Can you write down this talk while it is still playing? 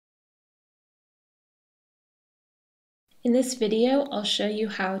In this video, I'll show you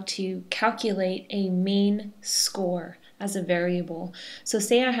how to calculate a mean score as a variable. So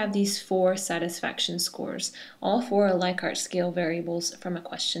say I have these 4 satisfaction scores. All 4 are Likert scale variables from a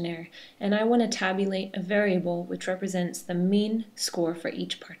questionnaire, and I want to tabulate a variable which represents the mean score for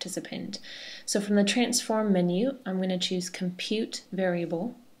each participant. So from the transform menu, I'm going to choose compute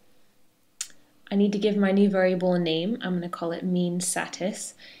variable. I need to give my new variable a name. I'm going to call it mean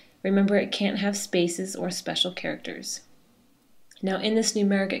satis. Remember, it can't have spaces or special characters. Now in this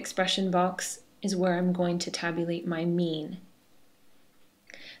numeric expression box is where I'm going to tabulate my mean.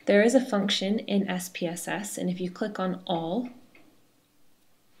 There is a function in SPSS, and if you click on all,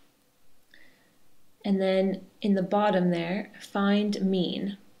 and then in the bottom there, find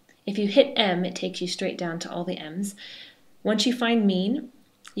mean. If you hit M, it takes you straight down to all the M's. Once you find mean,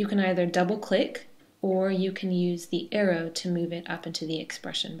 you can either double click or you can use the arrow to move it up into the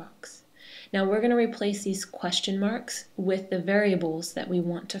expression box. Now we're going to replace these question marks with the variables that we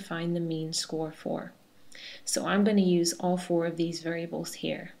want to find the mean score for. So I'm going to use all 4 of these variables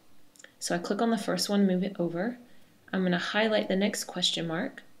here. So I click on the first one, move it over. I'm going to highlight the next question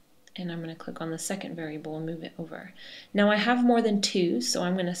mark, and I'm going to click on the second variable and move it over. Now I have more than 2, so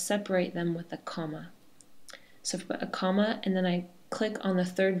I'm going to separate them with a comma. So I put a comma, and then I click on the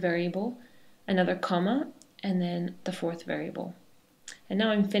third variable, another comma, and then the 4th variable. And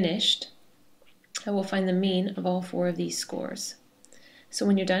now I'm finished. I will find the mean of all 4 of these scores. So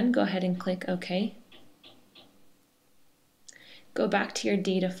when you're done, go ahead and click OK. Go back to your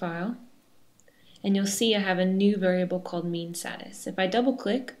data file, and you'll see I have a new variable called mean satis. If I double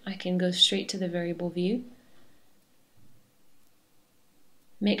click, I can go straight to the variable view.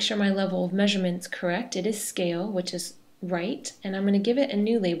 Make sure my level of measurement's correct. It is scale, which is right, and I'm going to give it a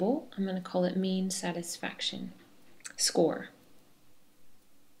new label. I'm going to call it mean satisfaction score.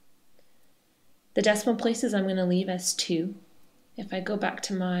 The decimal places I'm going to leave as 2. If I go back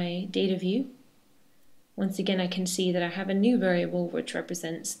to my data view, once again I can see that I have a new variable which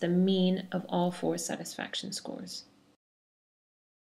represents the mean of all 4 satisfaction scores.